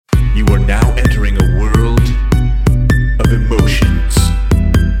now entering a world of emotions.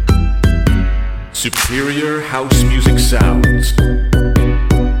 Superior house music sounds.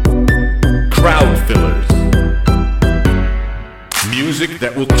 Crowd fillers. Music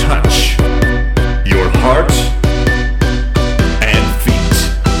that will touch your heart and feet.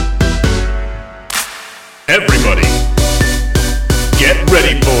 Everybody, get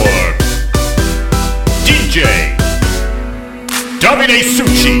ready for DJ Davide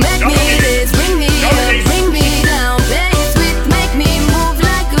Succi. Bring me up, bring me down, play it sweet, make me move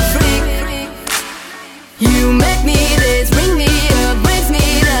like a freak. You make me this, bring me up, brings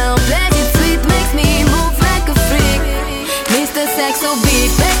me down, play it sweet, makes me move like a freak. Mr. Saxo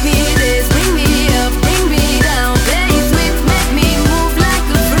beat, make me this, bring me up, bring me down, play it sweet, make me move like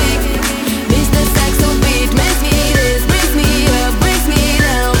a freak. Mr. Saxo beat, makes me this, brings me up, brings me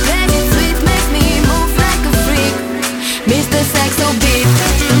down, play it sweet, makes me move like a freak. Mr. Saxo beat.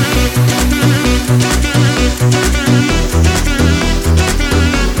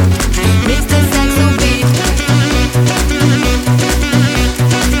 Mr. Saxo beat.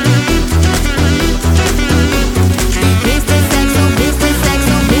 Mr. Saxo, Mr.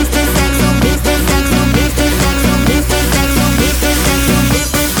 Saxo, Mr. Saxo, Mr. Saxo, Mr. Saxo, Mr. Saxo, Mr. Saxo,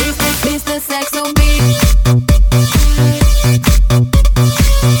 Mr. Saxo beat.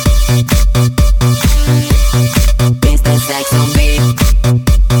 Mr. Saxo beat.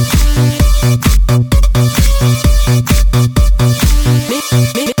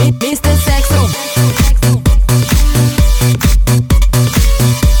 Mr. Saxo.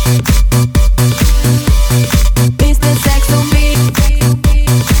 Mr. Saxo beat.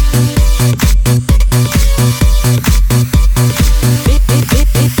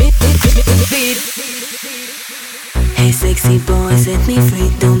 Hey sexy boy, set me free.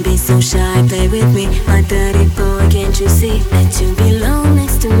 Don't be so shy, play with me. My dirty boy, can't you see that you belong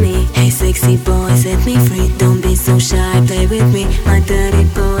next to me? Hey sexy boy, set me free. Don't be so shy, play with me. My dirty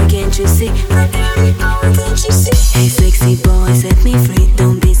boy, can't you see? My dirty boy, can't you see? Hey sexy boy, set me free.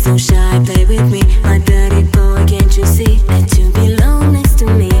 Don't be so shy, play with me. My dirty boy, can't you see that you belong next to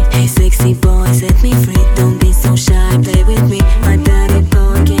me? Hey sexy boy, set me free. Don't be so shy, play with me. My dirty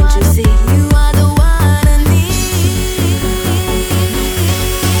boy, can't you see? You are the one I need.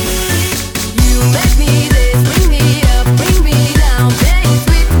 You make me this, bring me up, bring me down, play it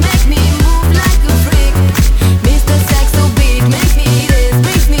sweet, make me move like a freak. Mr. Saxo beat, make me this,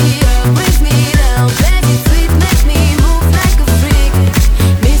 brings me up, brings me down, play it sweet, make me move like a freak.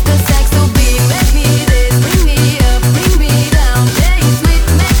 Mr. Saxo beat, make me this, bring me up, bring me down, play it sweet,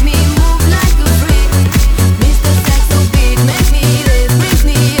 make me move like a freak. Mr. Saxo beat, make me this, brings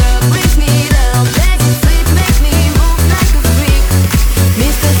me up, brings me down, play it sweet, make me move like a freak.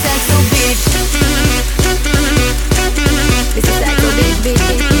 Mr. Saxo beat. Mr. Saxo beat, beat.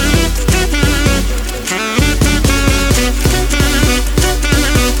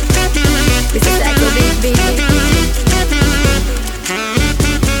 Mr. Saxo beat, beat.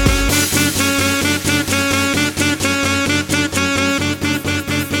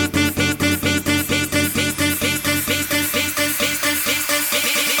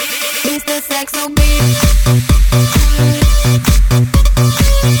 Mr. Saxo beat.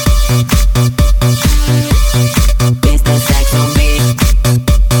 Mr. Saxo beat.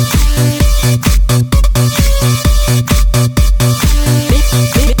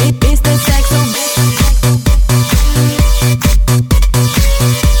 Mr. Saxo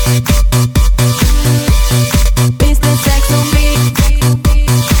Mr. Saxo beat.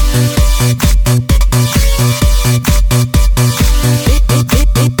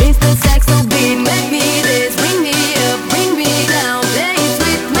 Mr. Saxo beat, make me this, bring me up, bring me down, play it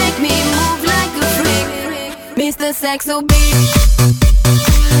sweet, make me move like a freak. Mr. Saxo beat.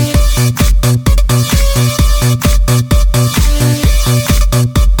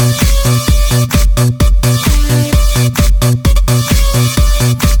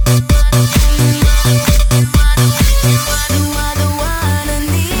 You are the one I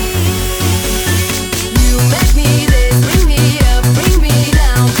need. You make me this, bring me up, bring me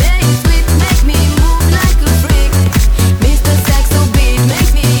down, play it sweet, make me move like a freak. Mr. Saxo beat,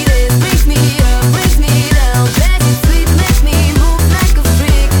 make me this, brings me up, brings me down, play it sweet, make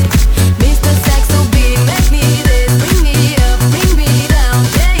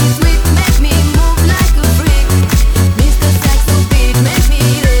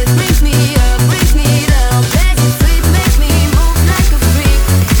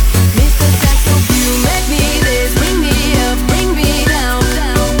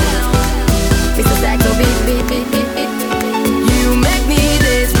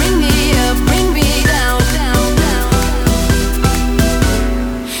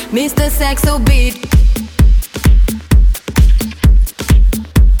Mr. Saxo Beat.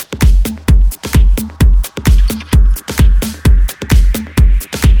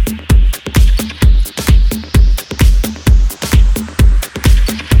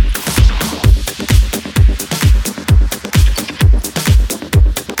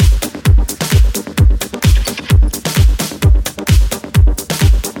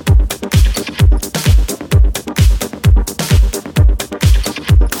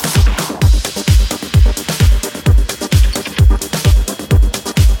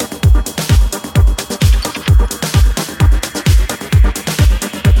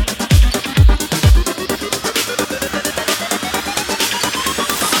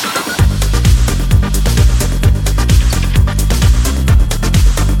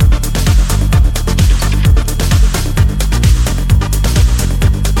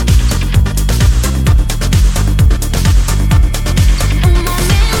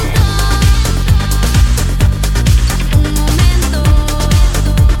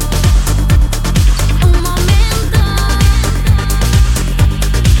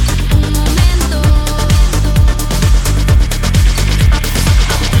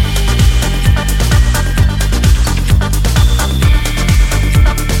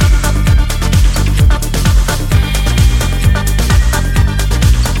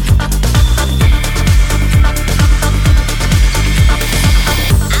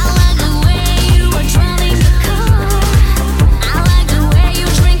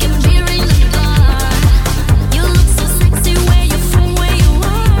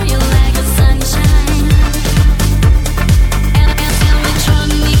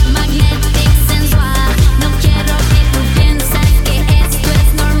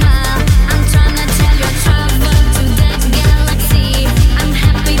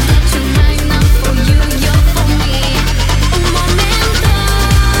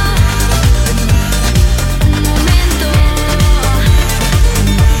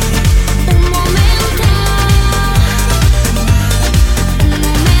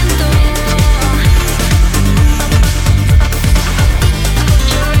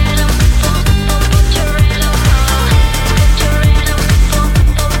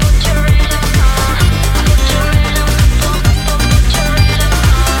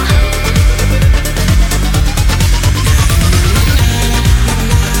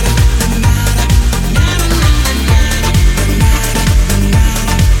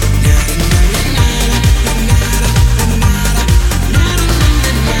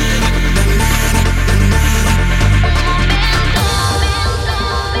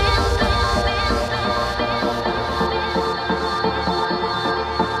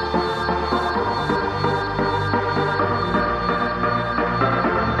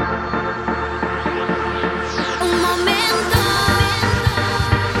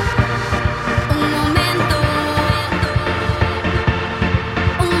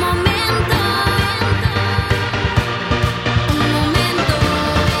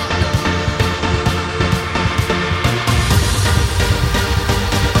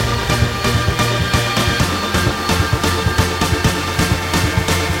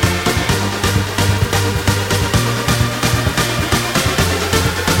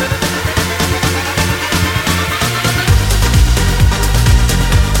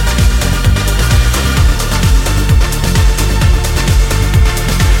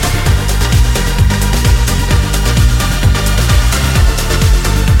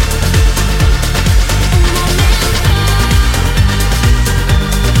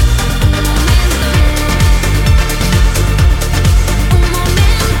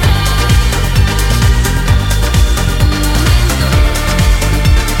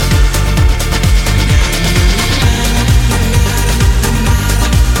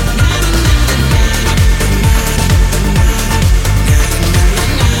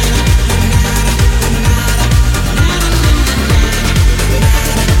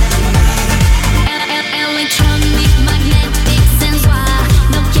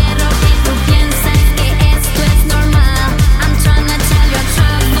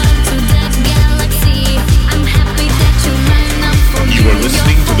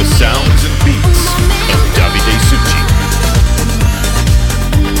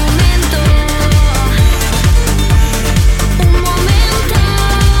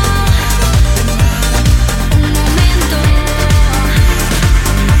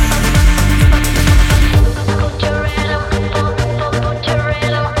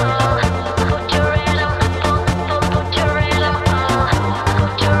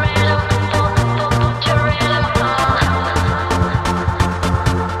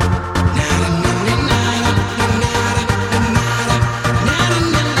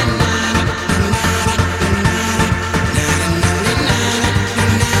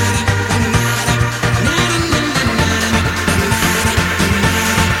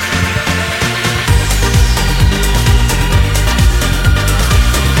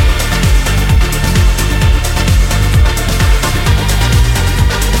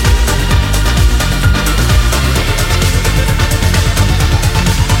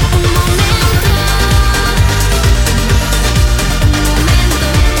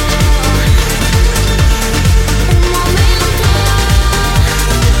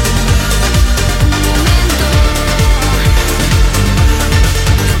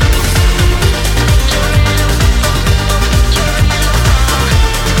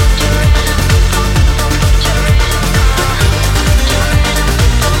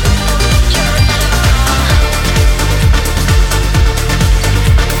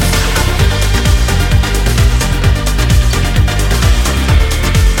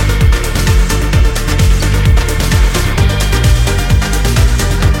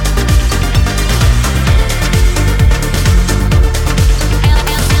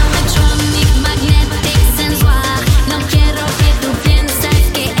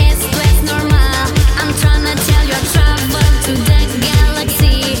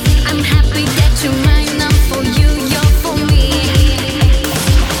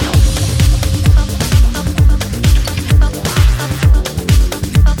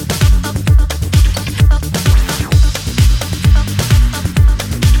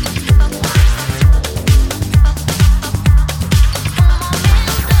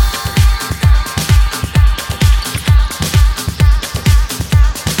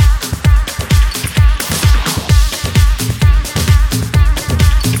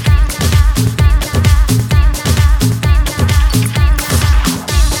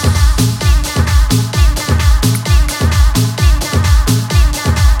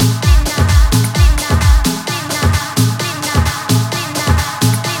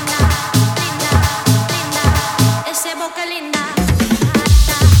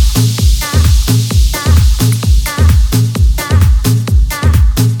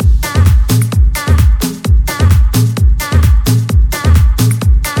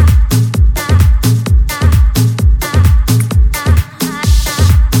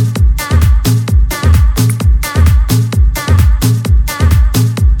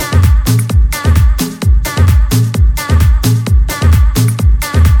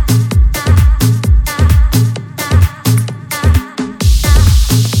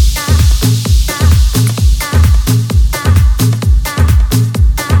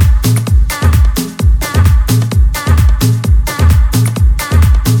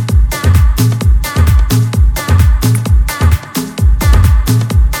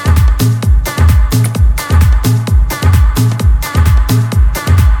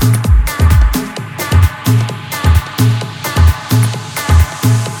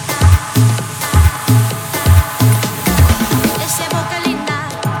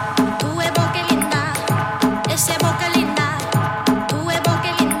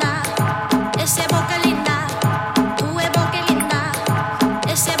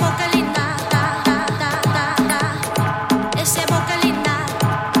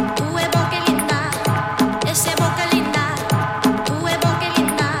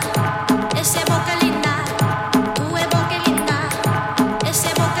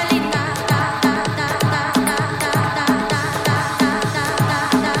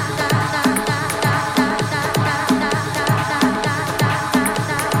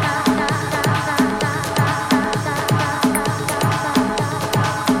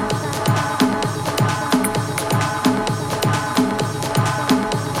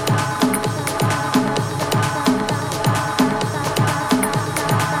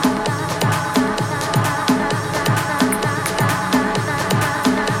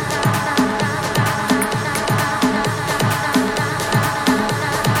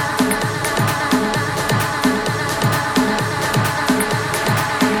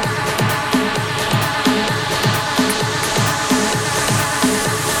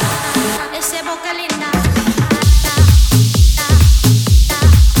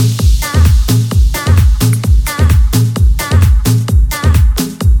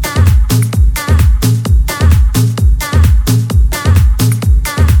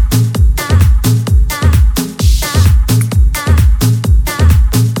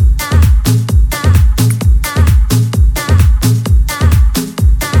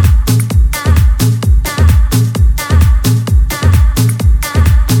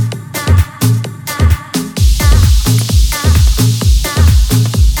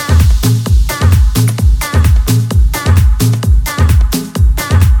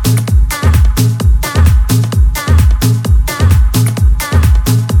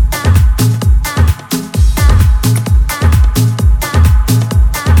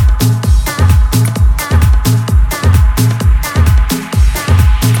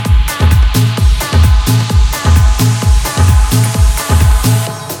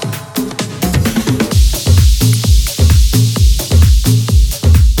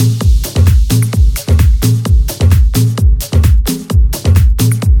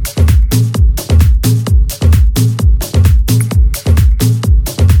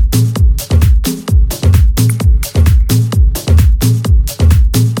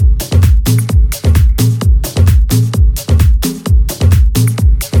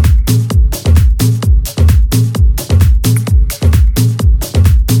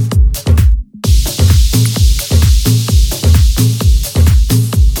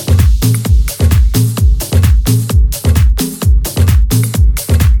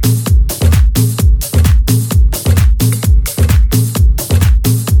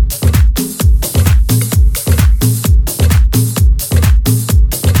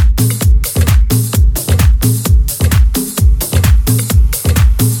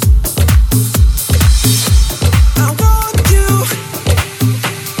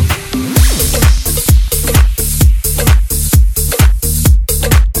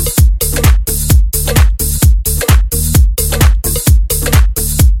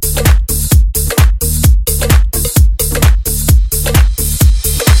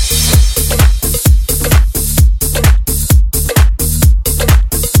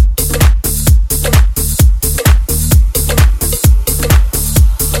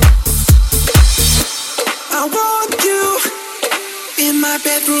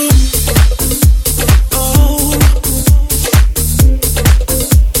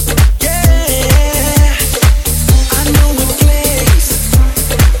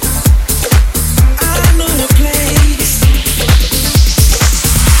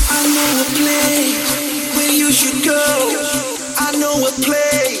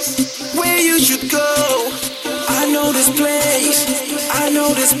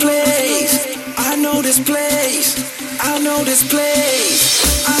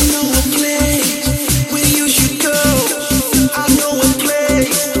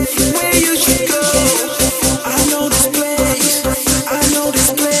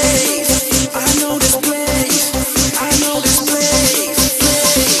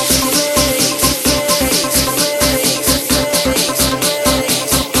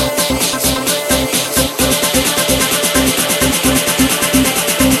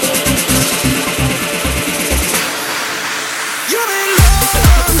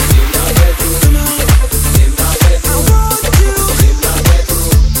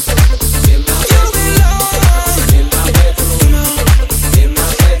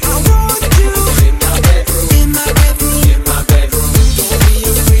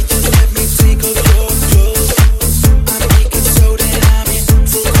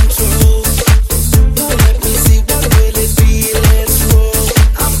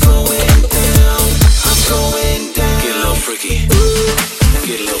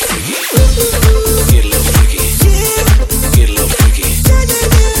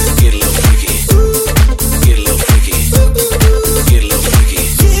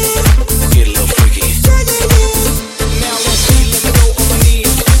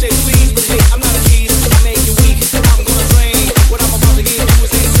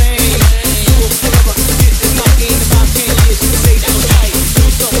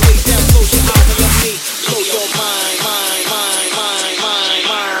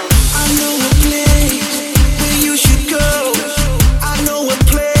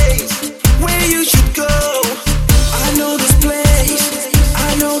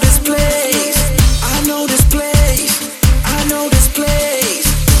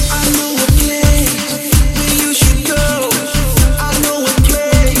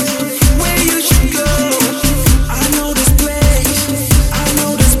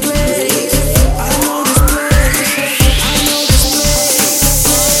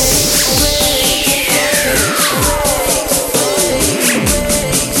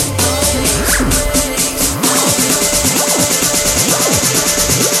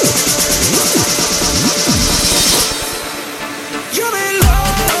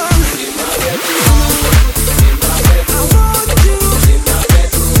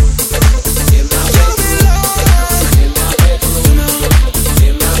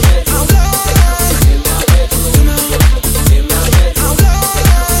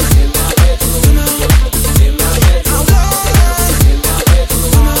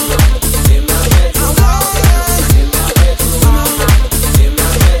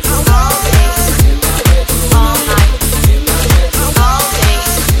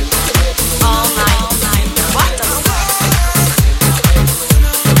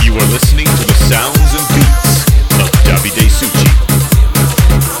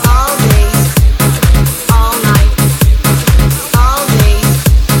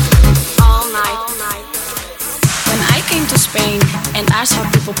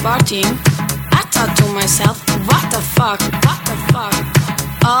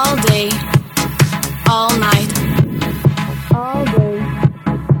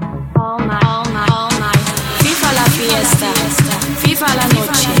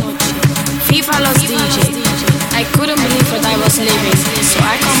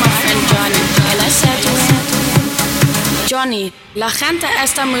 Johnny, la gente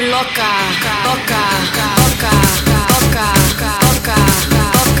está muy loca, loca, loca, loca, loca, loca,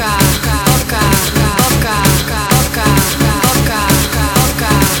 loca, loca, loca, loca,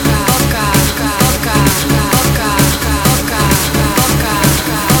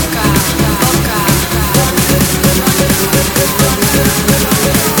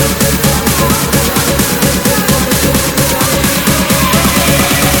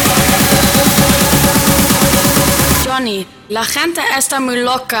 Johnny, la gente está muy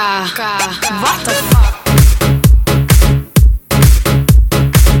loca. What the fuck?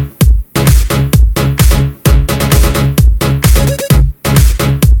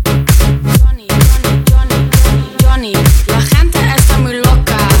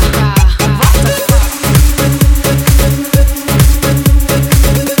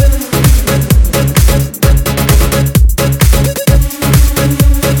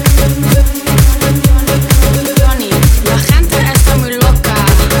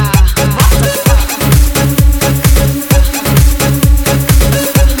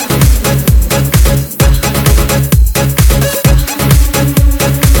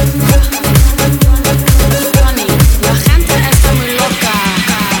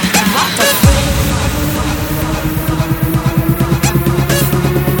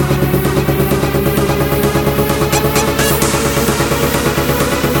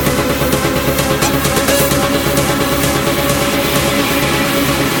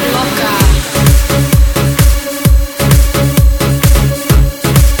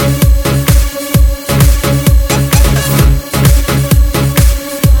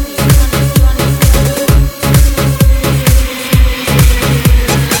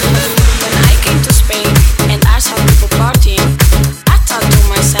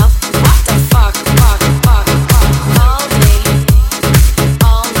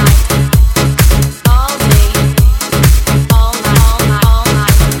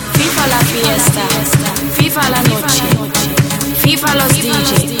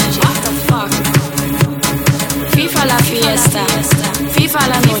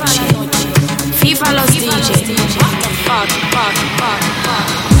 noche. FIFA los DJ. What the fuck.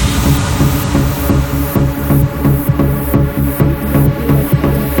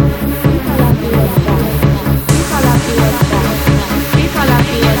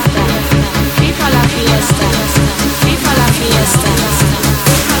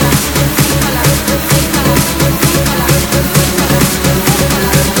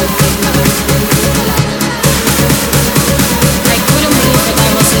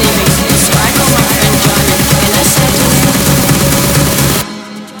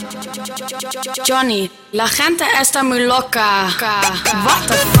 Johnny, la gente está muy loca. What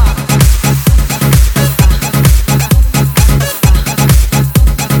the fuck?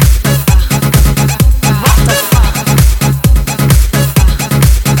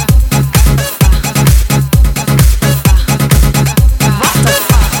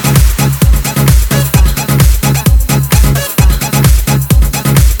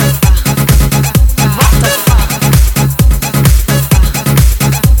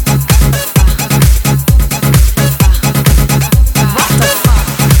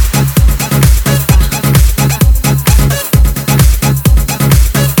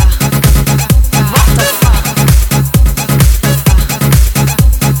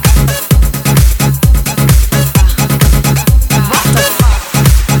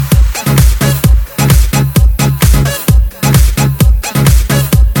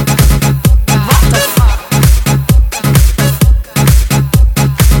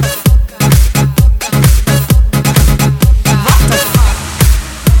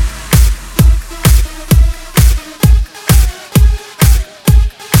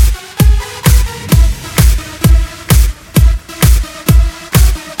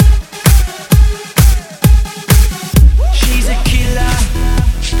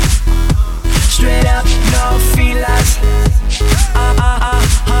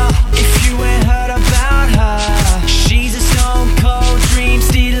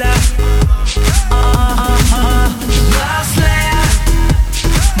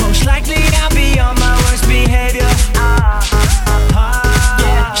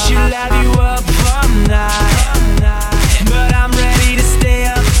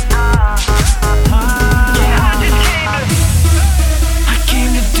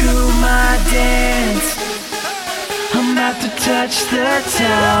 Touch the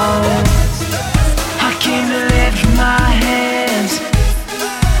town. I came to lift my hands.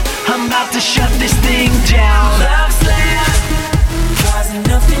 I'm about to shut this thing down. Love Slayer, causing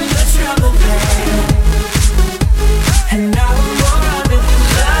nothing but trouble, babe. And I want more of it.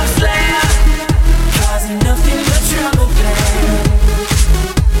 Love Slayer, causing nothing but trouble, babe.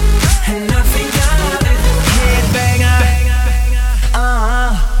 And nothing of it. Headbanger,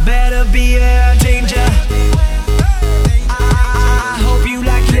 better be a danger.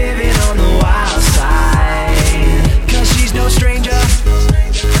 Stranger.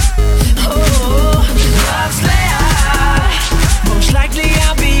 Oh, love Slayer. Most likely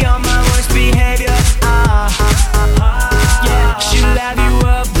I'll be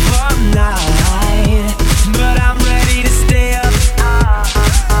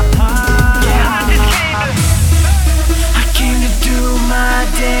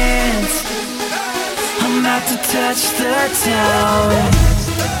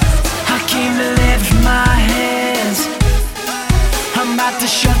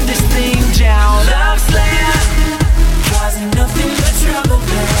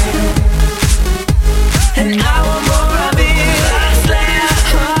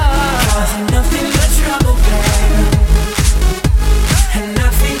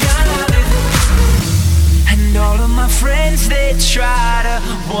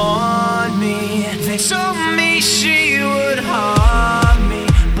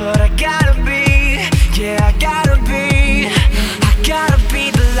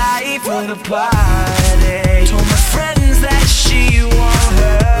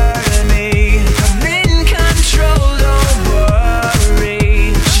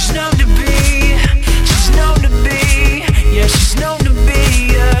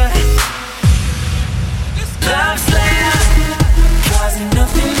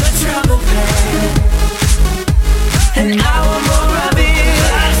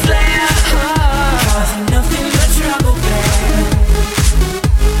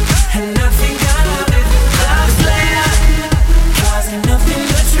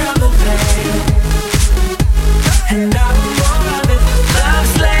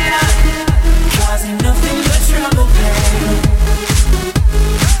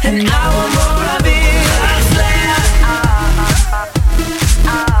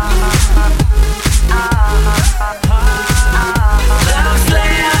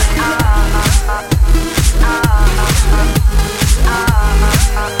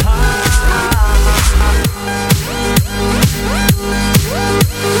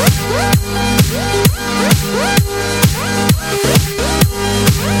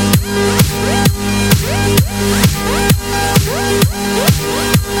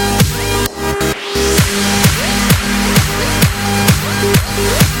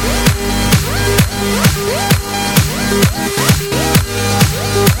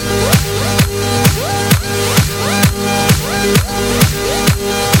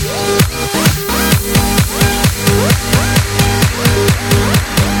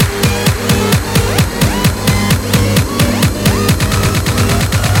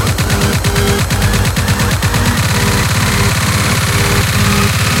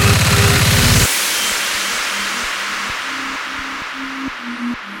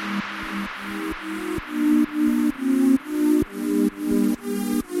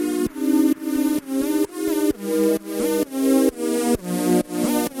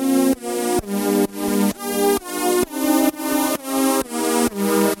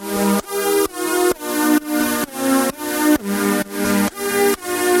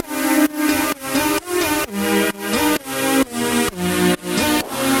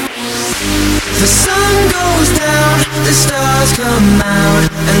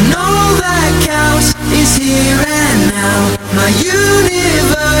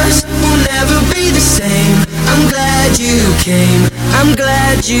glad you came. I'm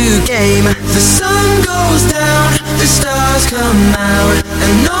glad you came. The sun goes down, the stars come out,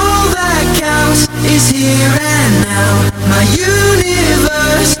 and all that counts is here and now. My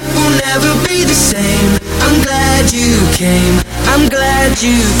universe will never be the same. I'm glad you came. I'm glad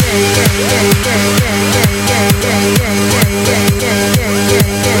you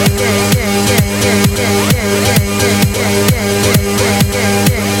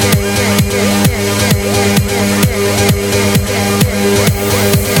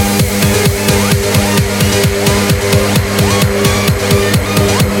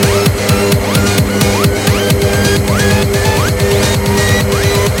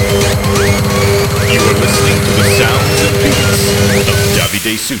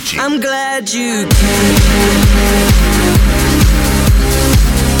Suchi. I'm glad you came.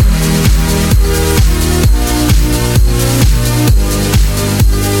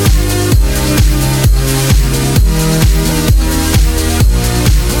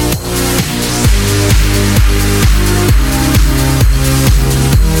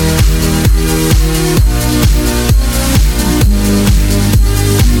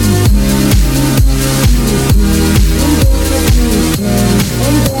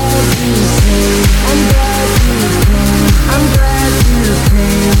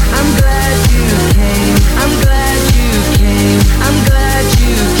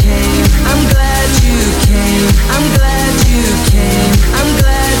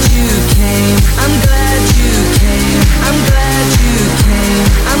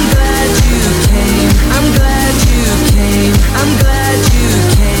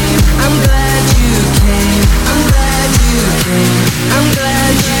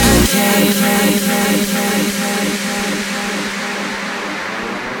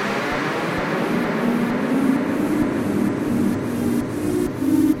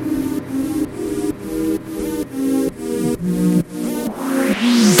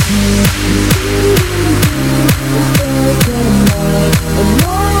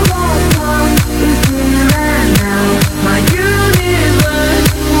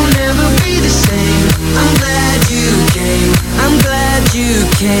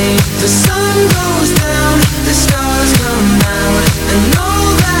 The sun goes down, the stars come out, and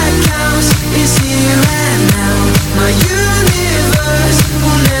all that counts is here and now. My universe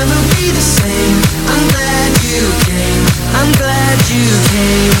will never be the same. I'm glad you came. I'm glad you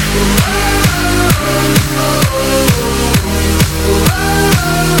came.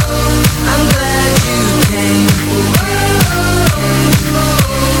 I'm glad you came.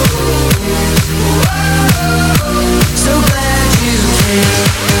 So glad you came.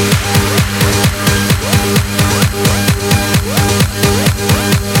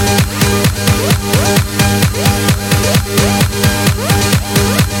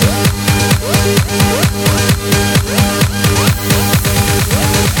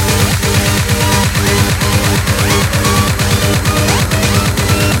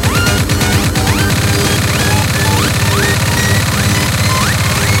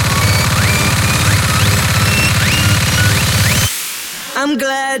 I'm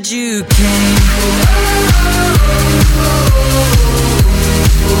glad you came.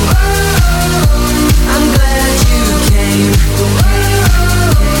 I'm glad you came.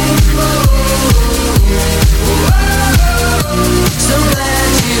 So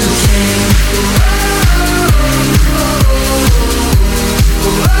glad you came.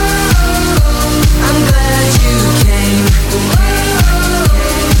 I'm glad you came.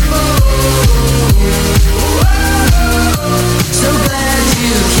 So glad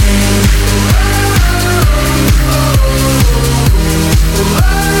you came.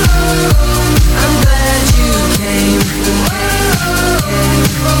 I'm glad you came.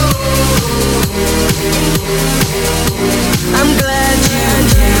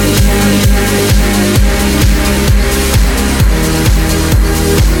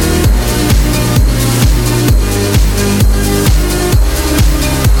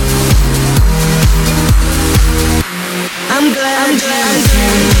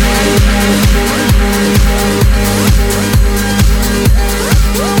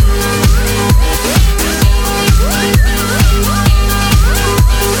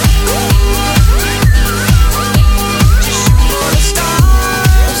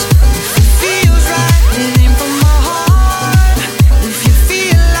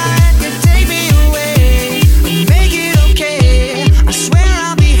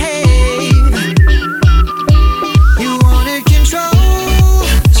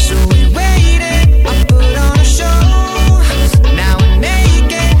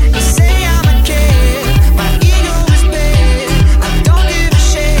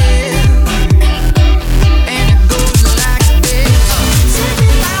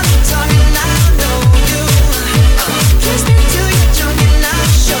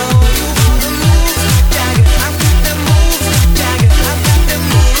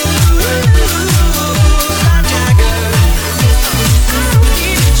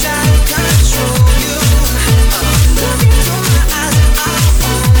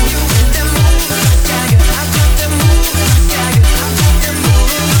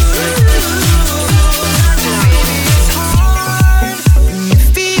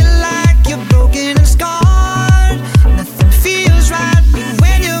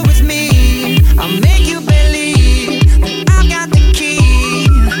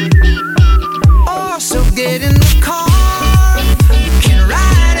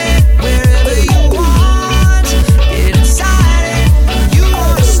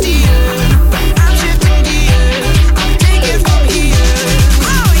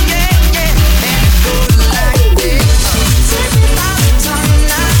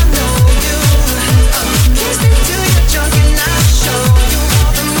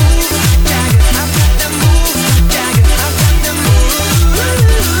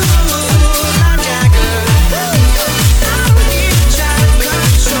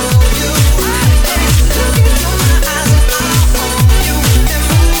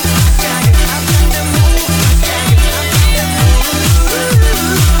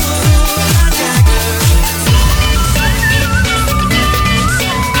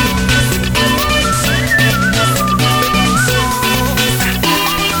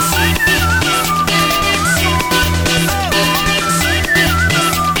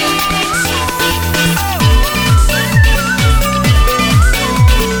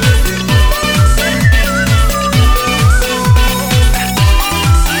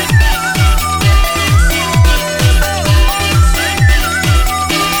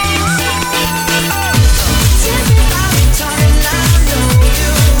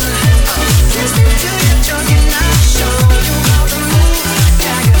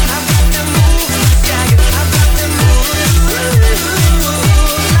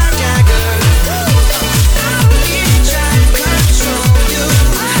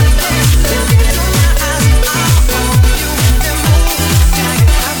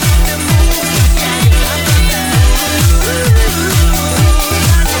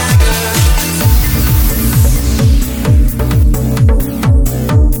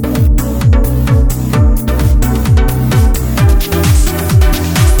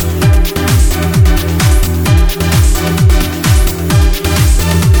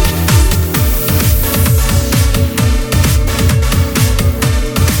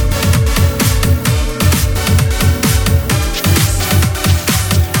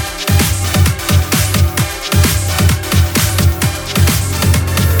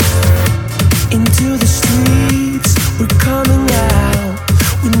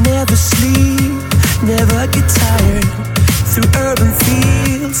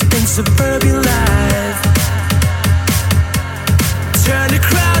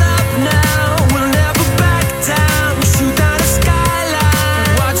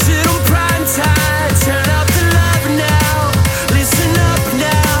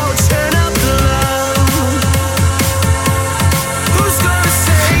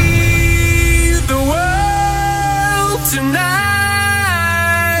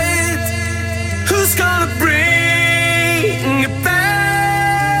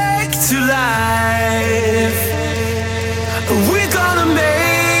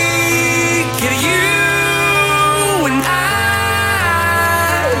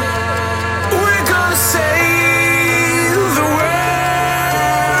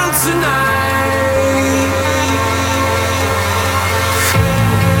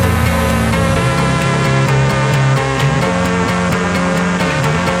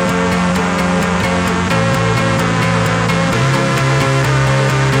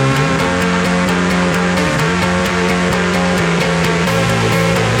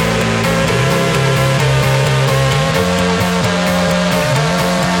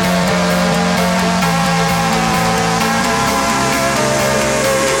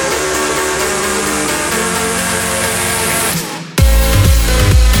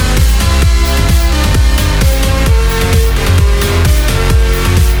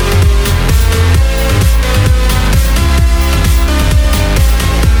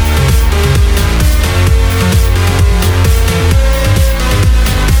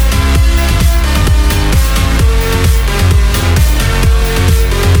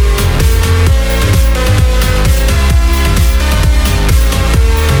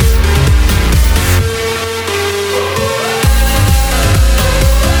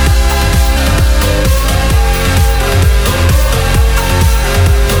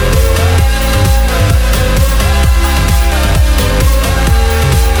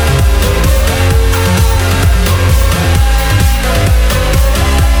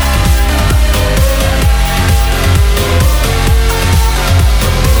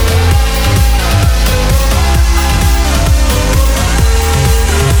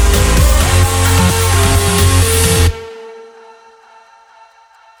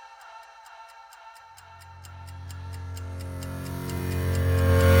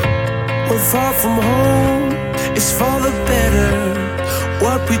 We're far from home, it's for the better.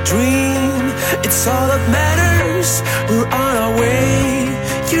 What we dream, it's all that matters. We're on our way,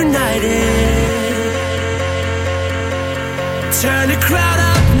 united. Turn the crowd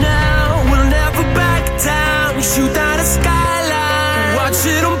up now, we'll never back down. Shoot down a skyline, watch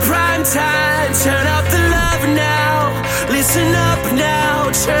it on prime time. Turn up the love now, listen up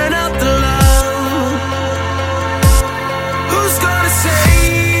now, turn up the love. Who's gonna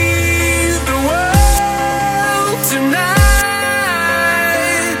save the world tonight?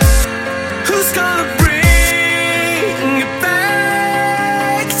 Who's gonna bring it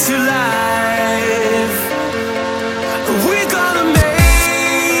back to life? We're gonna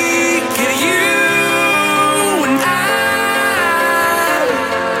make it, you and I.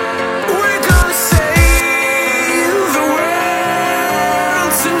 We're gonna save the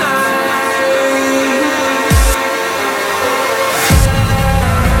world tonight.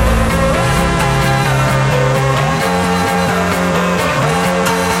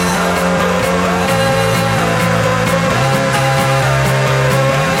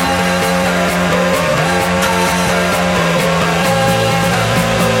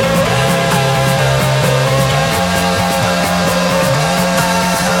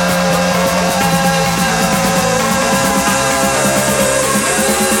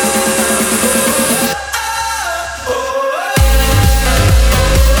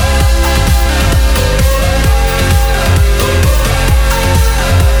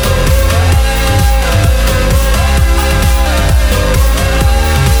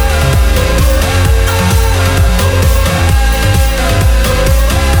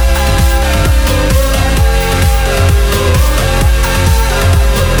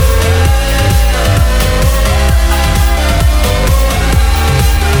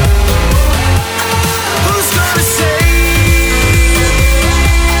 Who's gonna save?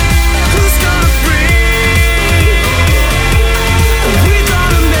 Who's gonna bring? We're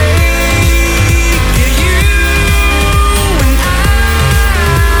gonna make it, you and I.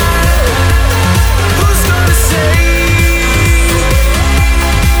 Who's gonna save?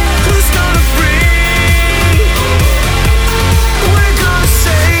 Who's gonna bring? We're gonna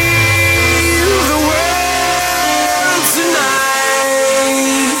save the world tonight.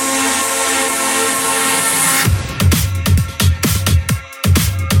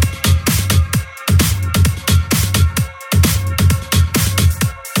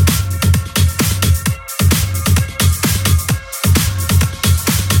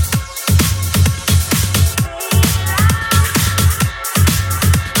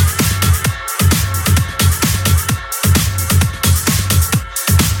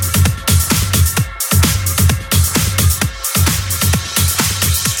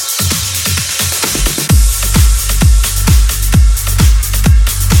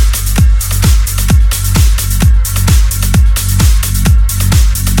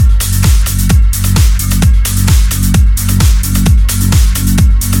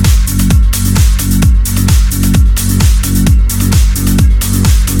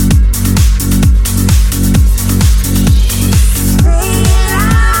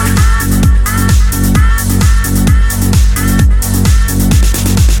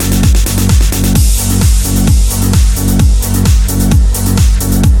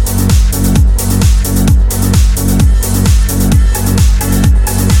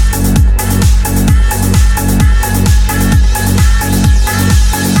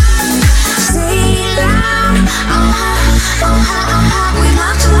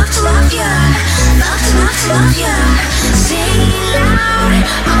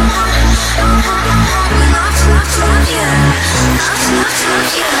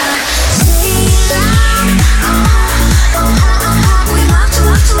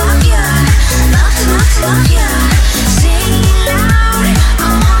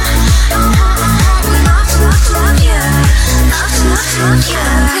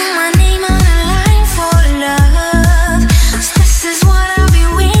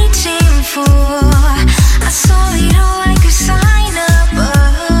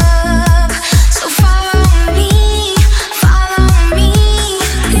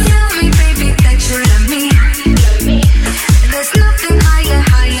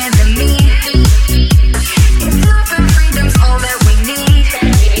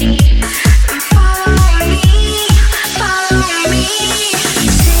 Follow me.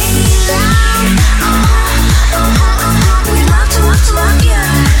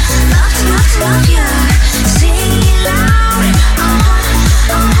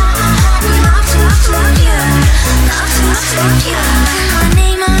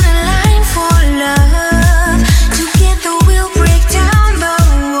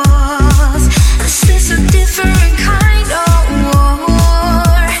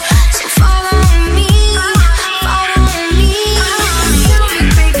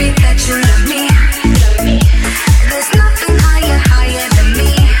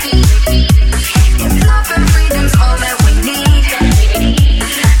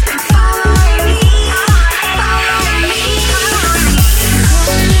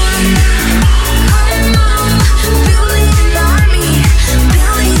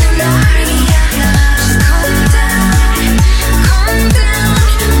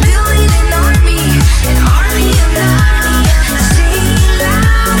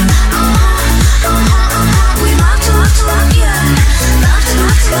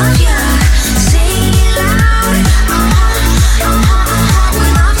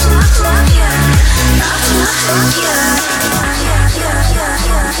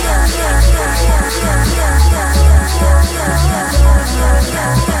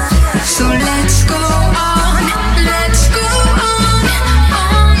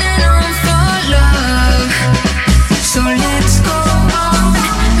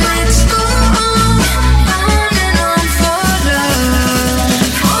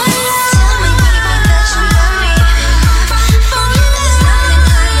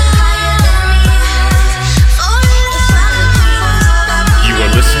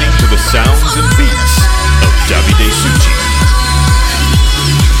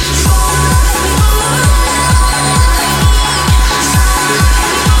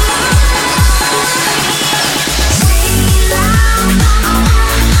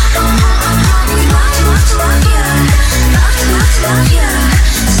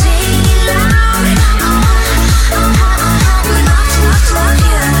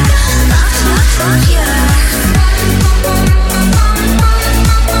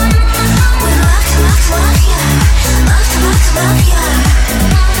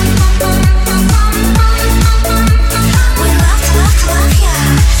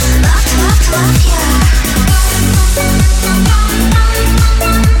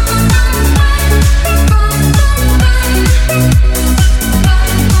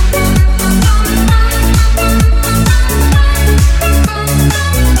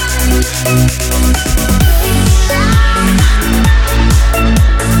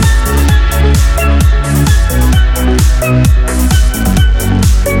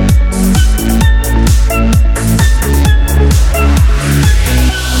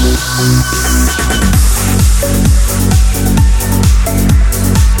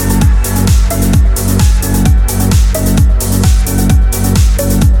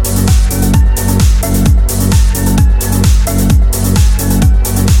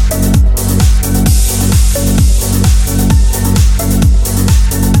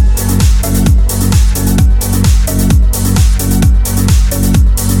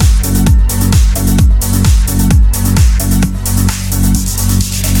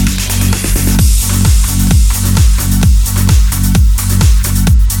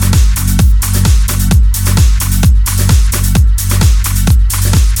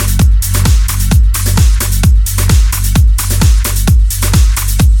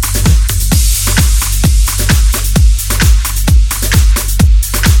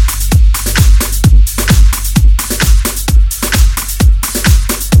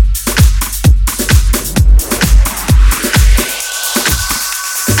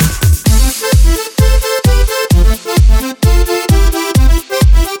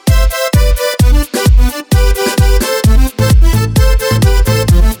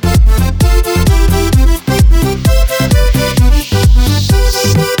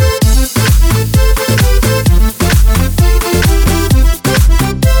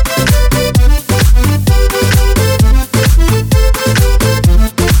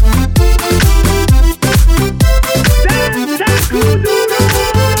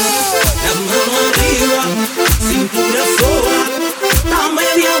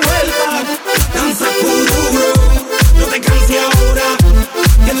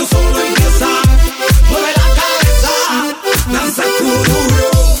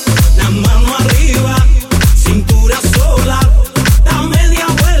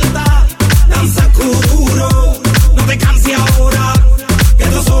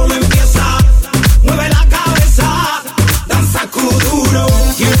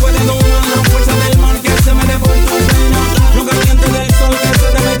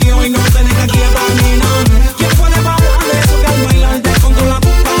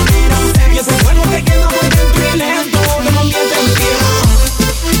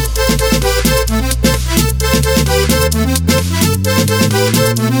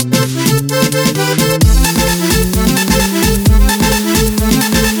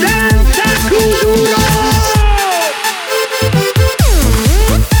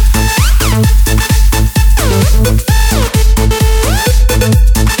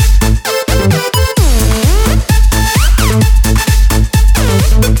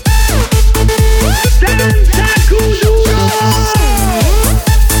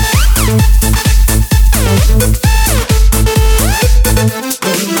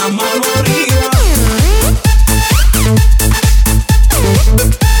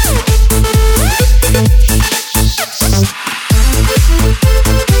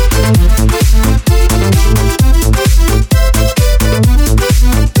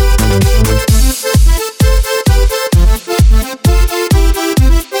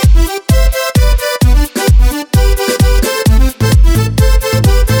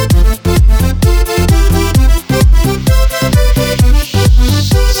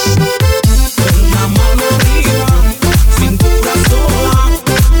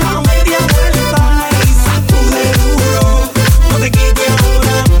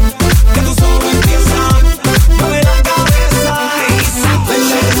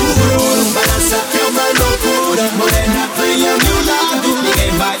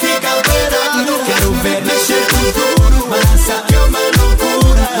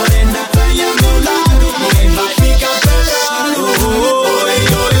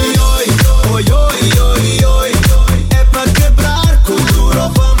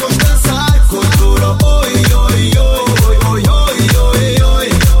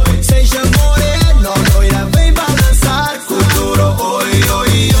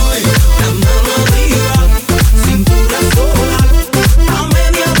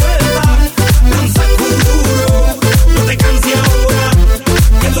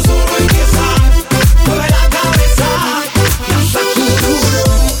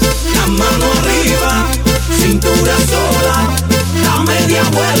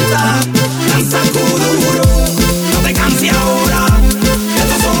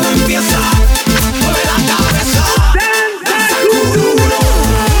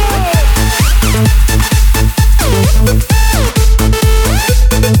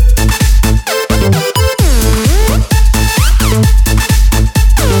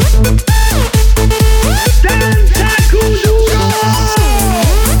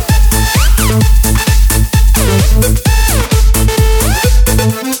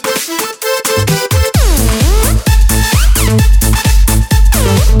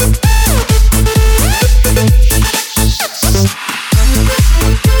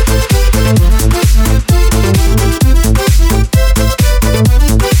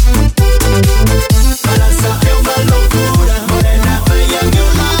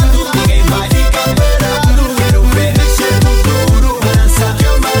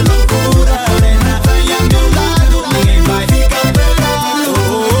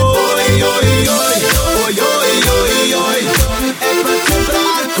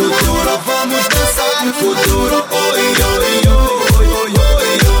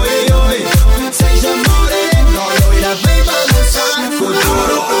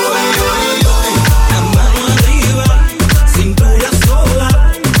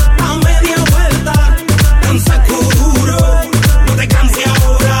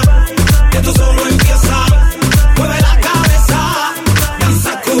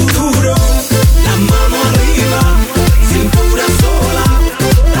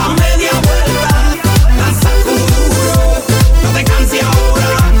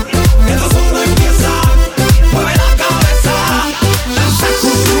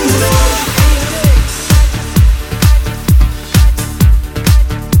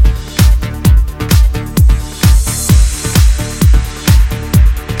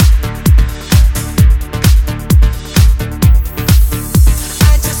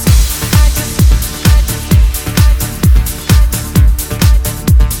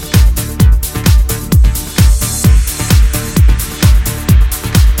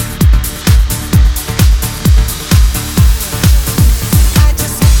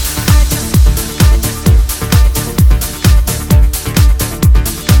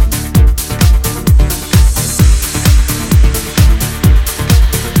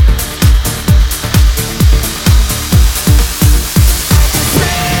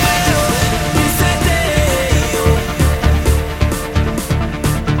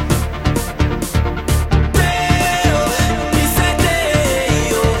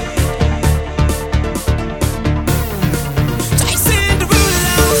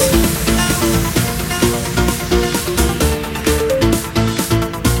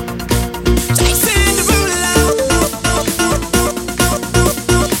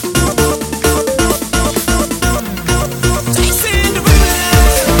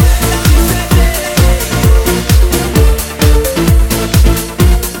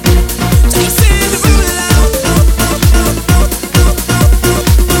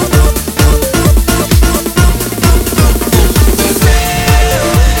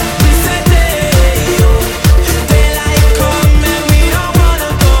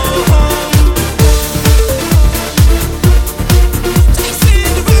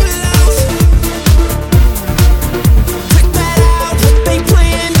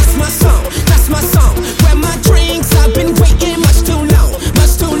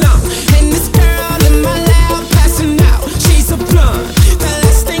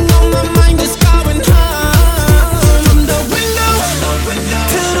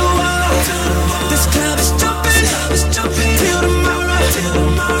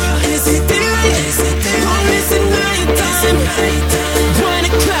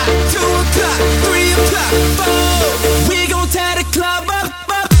 We gon' tear the club up.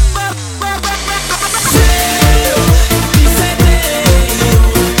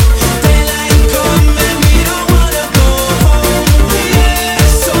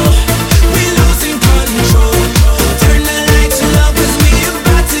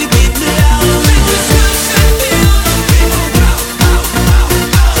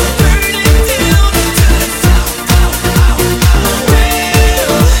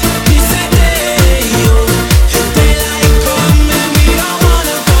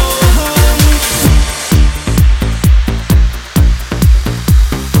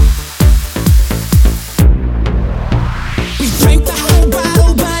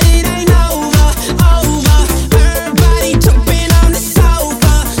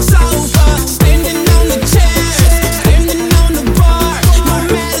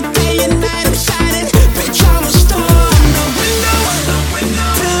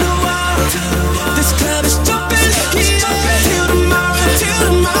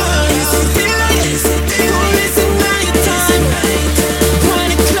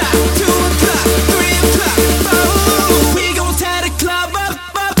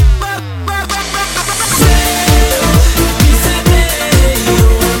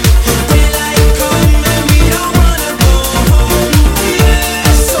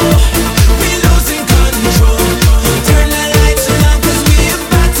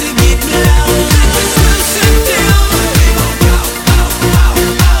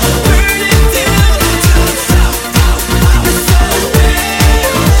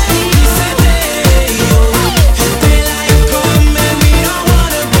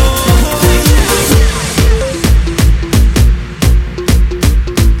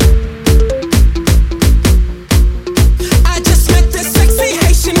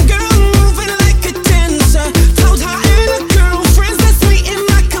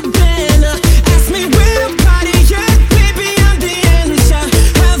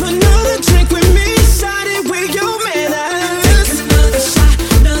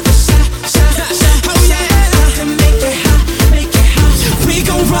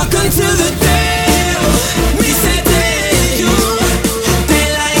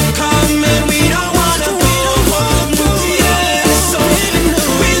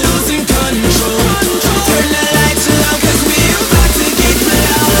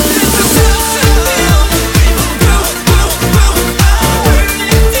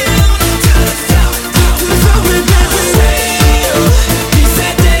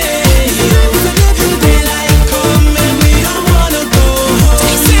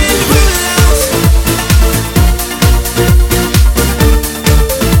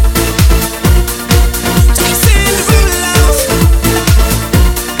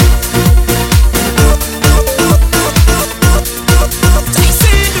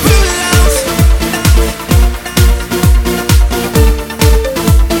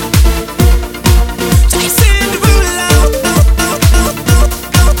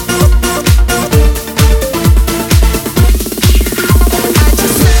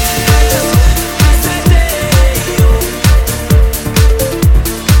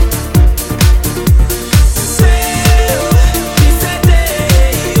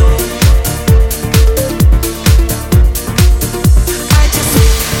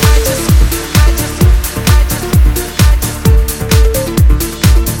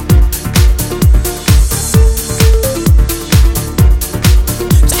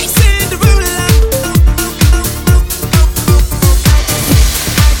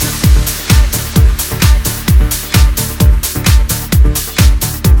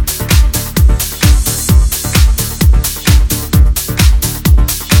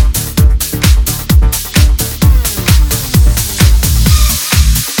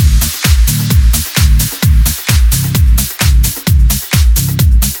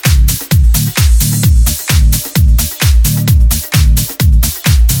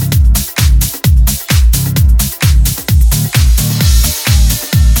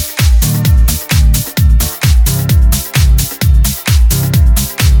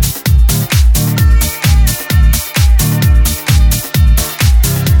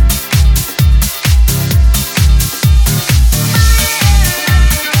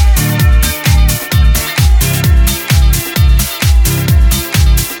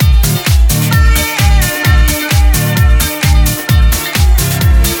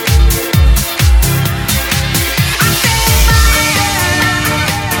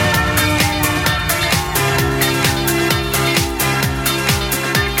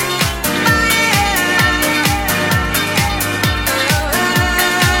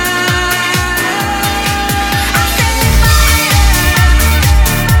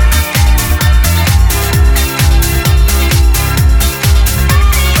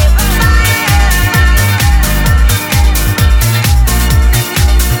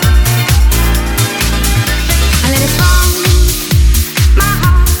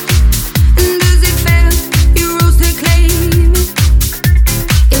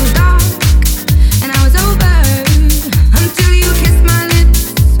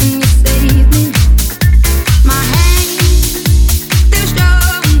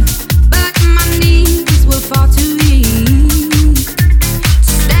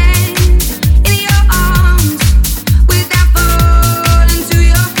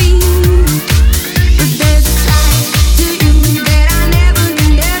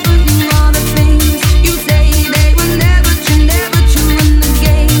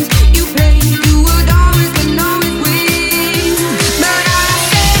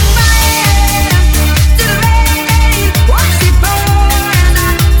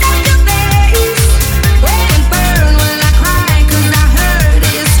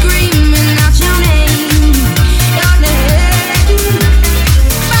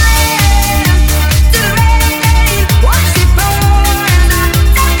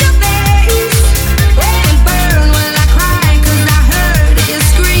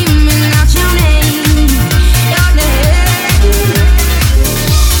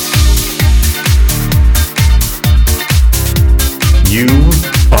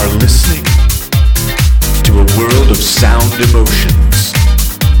 are listening to a world of sound emotions,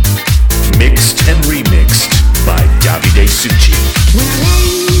 mixed and remixed by Davide Succi.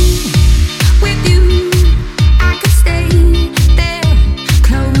 With you, I could stay there,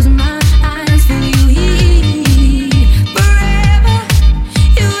 close my eyes for you here. Forever,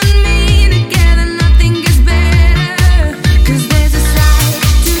 you and me together, nothing gets better. 'Cause there's a side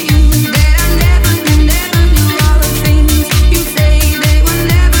to you that I never knew. All the things you say, they were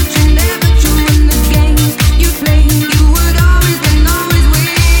never true. And the games you play, you would always win, always win.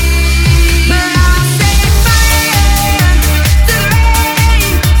 But I'll set fire to the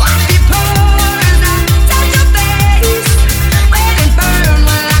rain, watch it pour as I touch your face. When it burn,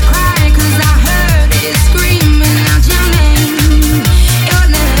 will I cry? 'Cause I heard it screaming out your name, your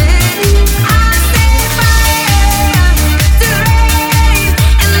name. I'll set fire to the rain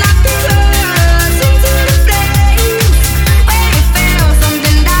and lock the words into the flames. When it fell,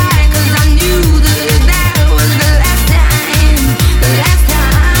 something died, 'cause I knew that was the last time, the last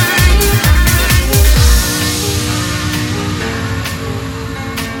time.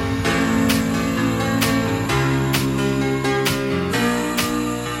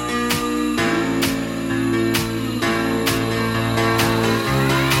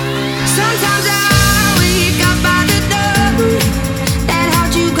 Sometimes I wake up by the door. That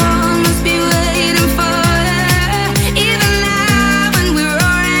house you call must be waiting for you. Even now when we're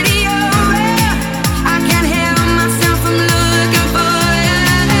already over, I can't help myself from looking for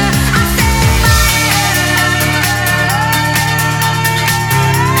you. I set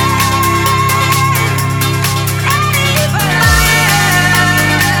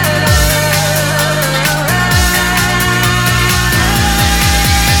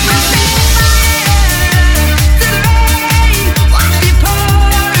watch it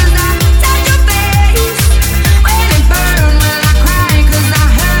pour as I touch your face. When it burn, will I cry? 'Cause I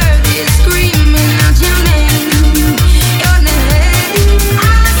heard it screaming out your name, your name.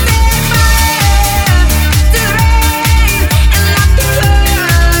 I set fire to the rain and lock the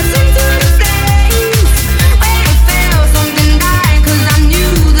words into the flames. When it fell, something died, 'cause I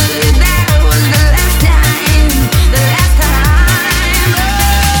knew that was the last time, the last time.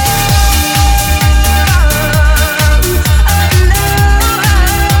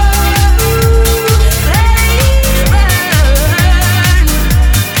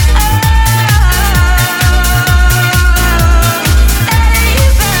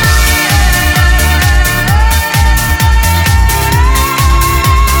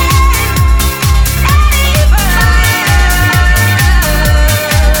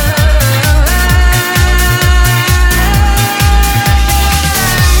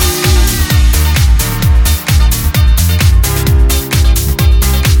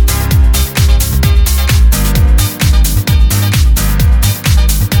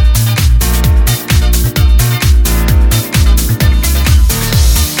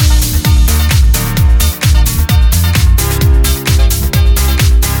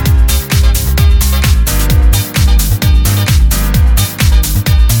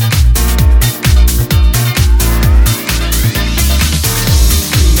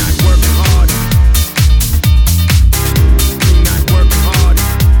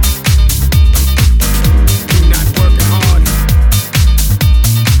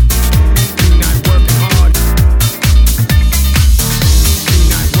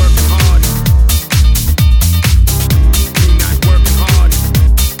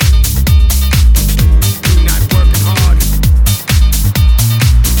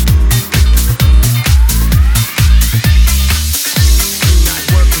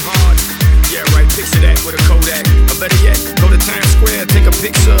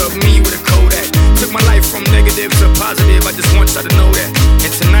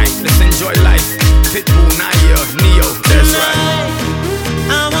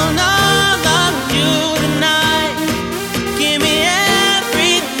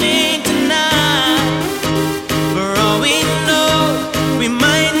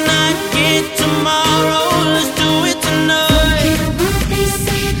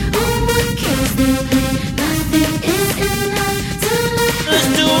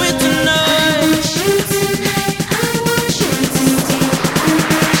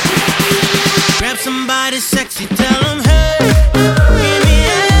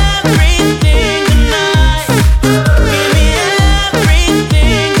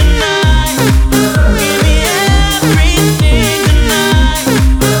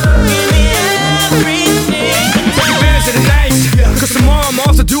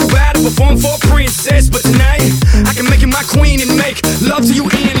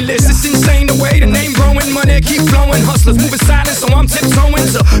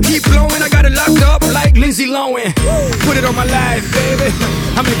 flowing. Put it on my life, baby.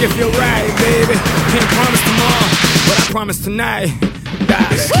 I'll make it feel right, baby. Can't promise tomorrow, but I promise tonight.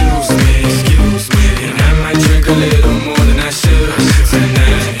 Excuse me, and I might drink a little more than I should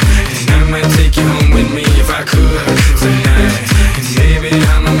tonight. And I might take you home with me if I could tonight. And baby,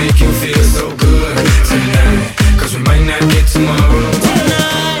 I'ma make you feel so good tonight. Cause we might not get tomorrow.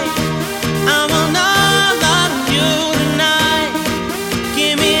 Tonight, I want all of you tonight.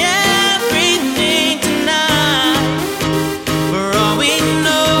 Give me everything tonight. For all we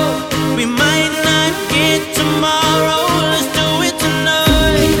know, we might not get tomorrow. Let's do it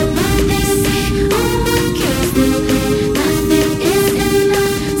tonight.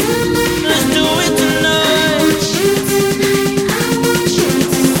 Let's do it tonight.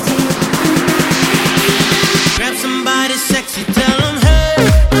 Grab somebody sexy, tell them, hey,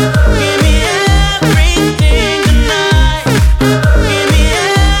 give me everything tonight. Give me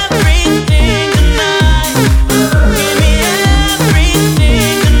everything tonight. Give me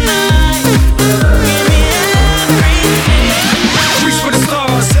everything tonight. Give me everything. Reach for the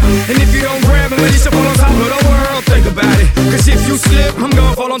stars, and if you don't grab them, at least you fall on top of the world. Think about it, cause if you slip, I'm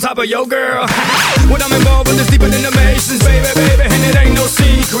gonna fall on top of your girl. When I'm involved with this deeper than the Masons, baby, and it ain't no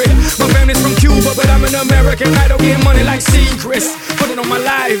secret. My family's from Cuba, but I'm an American. I don't get money like secrets. Put it on my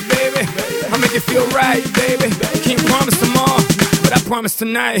life, baby. I'll make it feel right, baby. Can't promise tomorrow, but I promise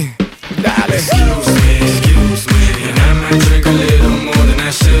tonight, darling. Excuse me, and I might drink a little more than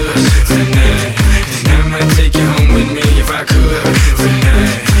I should tonight. And I might take you home with me if I could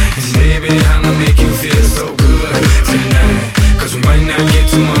tonight. And baby, I'ma make you feel so good tonight. Cause we might not get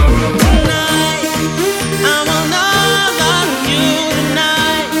tomorrow. Tonight, I want all of you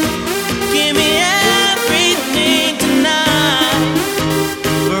tonight. Give me everything tonight.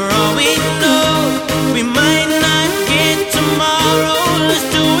 For all we know, we might not get tomorrow. Let's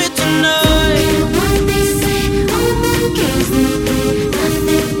do it tonight.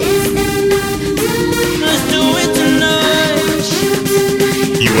 Let's do it tonight.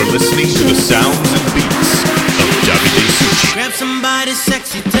 You are listening to the sounds and beats of Davide Succi. Grab somebody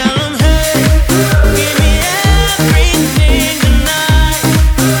sexy, tell them, hey, give me everything tonight.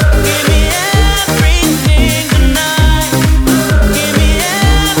 Give me everything tonight. Give me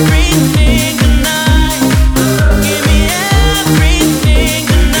everything tonight. Give me everything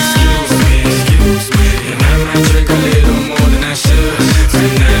tonight. Excuse me, and I might drink a little more than I should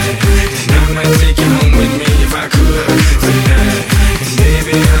tonight. And I might take you home with me if I could tonight. And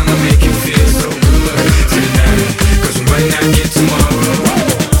baby, I'ma make you feel so good tonight. Cause we might not get tomorrow.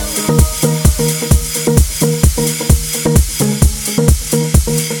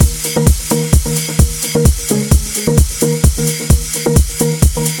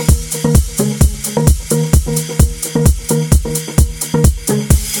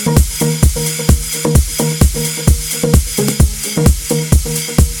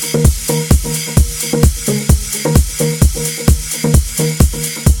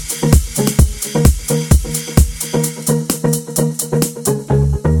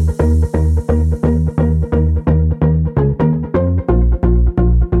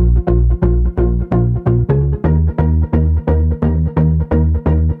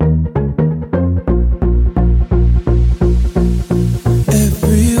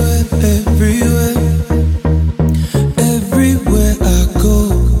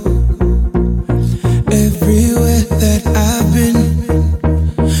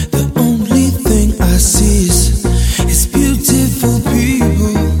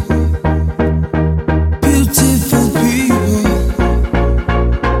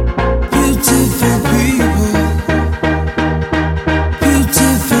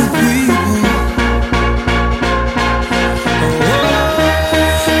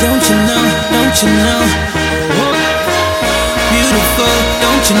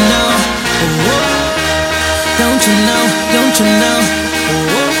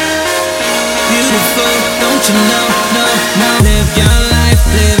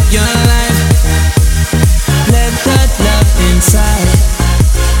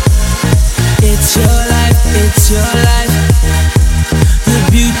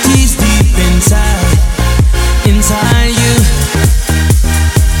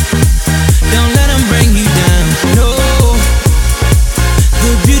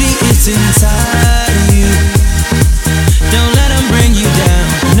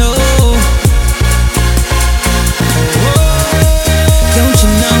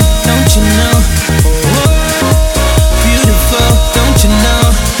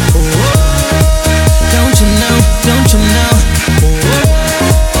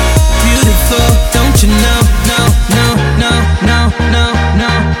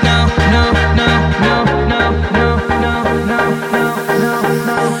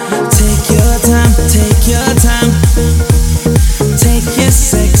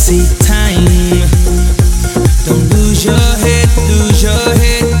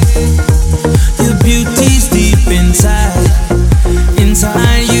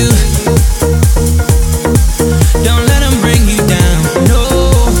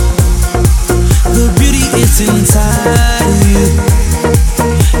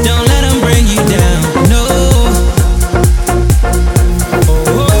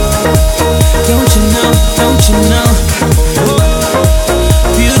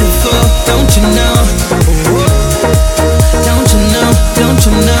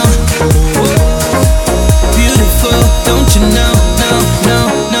 don't you know? Beautiful, don't you know? No, no,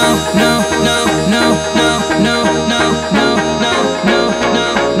 no, no, no, no, no, no, no, no, no,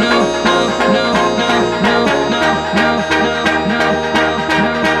 no, no, no, no, no,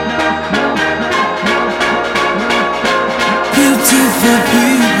 beautiful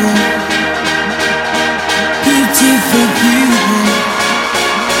people, beautiful people,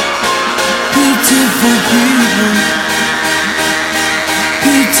 beautiful people,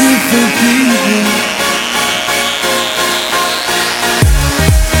 beautiful people.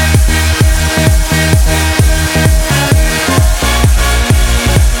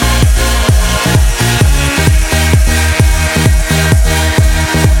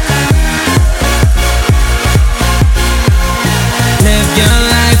 Live your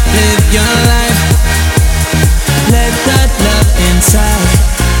life, live your life. Let that love inside.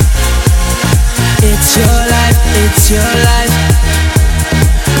 It's your life, it's your life.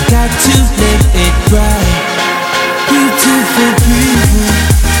 Got to live it right. Beautiful people.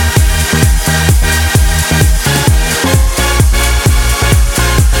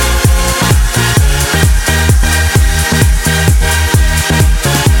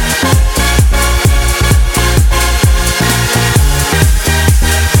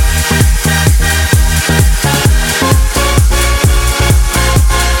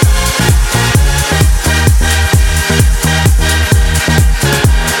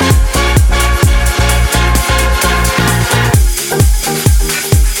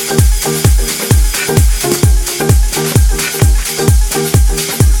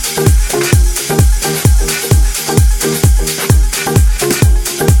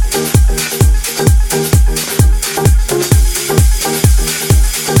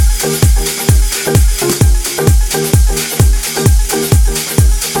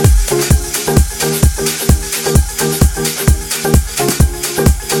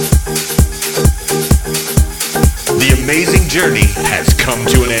 The amazing journey has come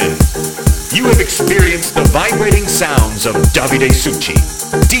to an end. You have experienced the vibrating sounds of Davide Succi,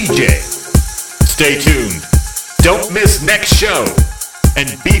 DJ. Stay tuned. Don't miss next show. And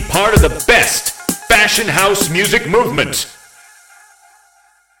be part of the best fashion house music movement.